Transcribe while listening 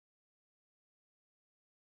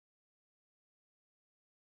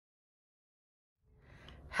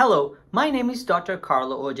Hello, my name is Dr.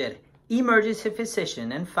 CARLO, emergency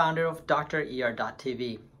physician and founder of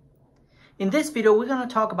DrER.tv. In this video, we're going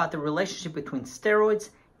to talk about the relationship between steroids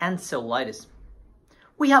and cellulitis.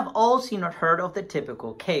 We have all seen or heard of the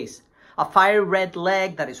typical case. A fiery red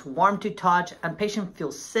leg that is warm to touch and patient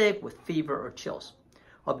feels sick with fever or chills.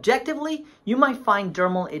 Objectively, you might find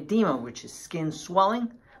dermal edema, which is skin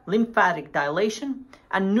swelling, lymphatic dilation,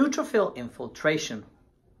 and neutrophil infiltration.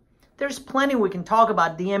 There's plenty we can talk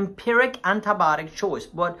about the empiric antibiotic choice,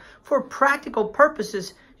 but for practical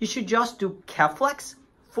purposes, you should just do Keflex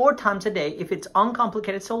 4 times a day if it's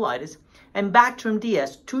uncomplicated cellulitis, and Bactrim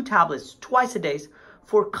DS 2 tablets twice a day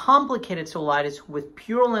for complicated cellulitis with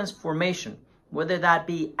purulence formation, whether that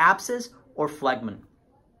be abscess or phlegmon.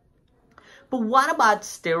 But what about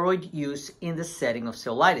steroid use in the setting of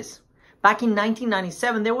cellulitis? Back in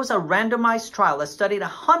 1997, there was a randomized trial that studied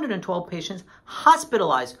 112 patients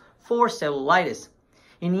hospitalized for cellulitis.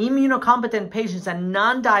 In immunocompetent patients and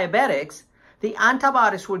non-diabetics, the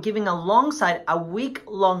antibiotics were given alongside a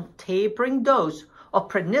week-long tapering dose of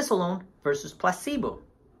prednisolone versus placebo.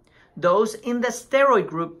 Those in the steroid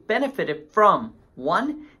group benefited from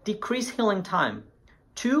 1. Decreased healing time,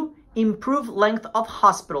 2. Improved length of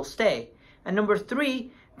hospital stay, and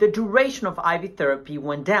 3. The duration of IV therapy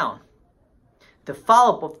went down. The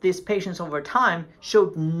follow-up of these patients over time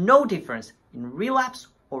showed no difference in relapse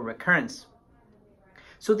or recurrence.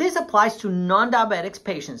 So this applies to non-diabetics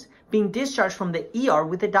patients being discharged from the ER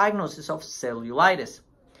with the diagnosis of cellulitis.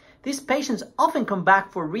 These patients often come back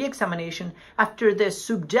for re-examination after the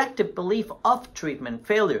subjective belief of treatment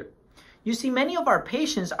failure. You see, many of our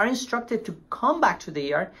patients are instructed to come back to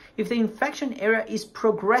the ER if the infection area is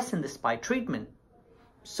progressing despite treatment.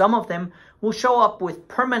 Some of them will show up with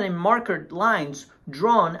permanent marker lines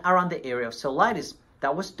drawn around the area of cellulitis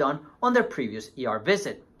that was done on their previous ER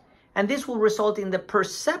visit. And this will result in the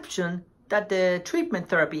perception that the treatment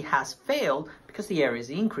therapy has failed because the area is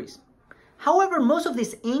increased. However, most of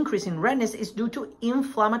this increase in redness is due to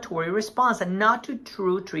inflammatory response and not to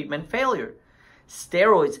true treatment failure.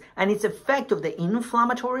 Steroids and its effect of the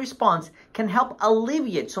inflammatory response can help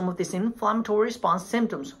alleviate some of this inflammatory response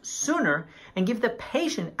symptoms sooner and give the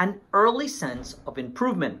patient an early sense of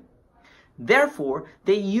improvement. Therefore,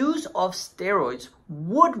 the use of steroids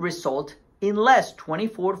would result in less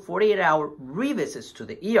 24 to 48-hour revisits to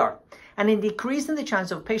the ER and in decreasing the chance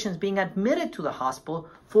of patients being admitted to the hospital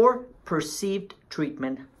for perceived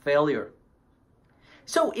treatment failure.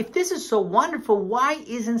 So if this is so wonderful, why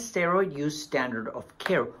isn't steroid use standard of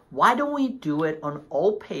care? Why don't we do it on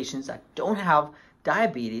all patients that don't have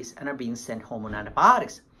diabetes and are being sent home on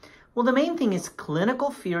antibiotics? Well, the main thing is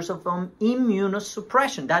clinical fears of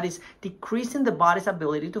immunosuppression, that is, decreasing the body's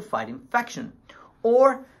ability to fight infection,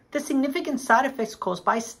 or the significant side effects caused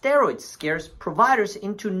by steroids scares providers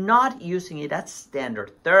into not using it as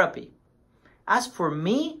standard therapy. As for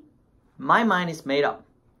me, my mind is made up.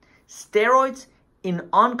 Steroids in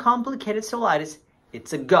uncomplicated cellulitis,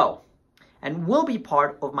 it's a go, and will be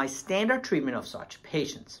part of my standard treatment of such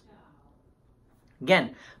patients.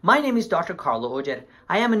 Again, my name is Dr. CARLO.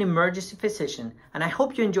 I am an emergency physician, and I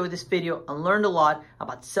hope you enjoyed this video and learned a lot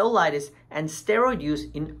about cellulitis and steroid use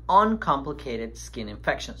in uncomplicated skin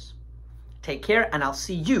infections. Take care, and I'll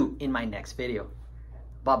see you in my next video.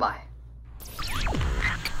 Bye-bye.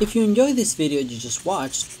 If you enjoyed this video you just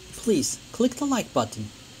watched, please click the like button.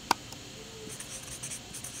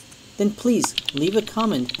 Then please leave a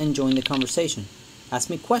comment and join the conversation.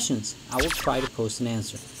 Ask me questions. I will try to post an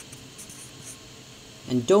answer.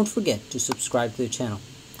 And don't forget to subscribe to the channel.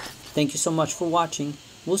 Thank you so much for watching.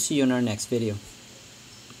 We'll see you in our next video.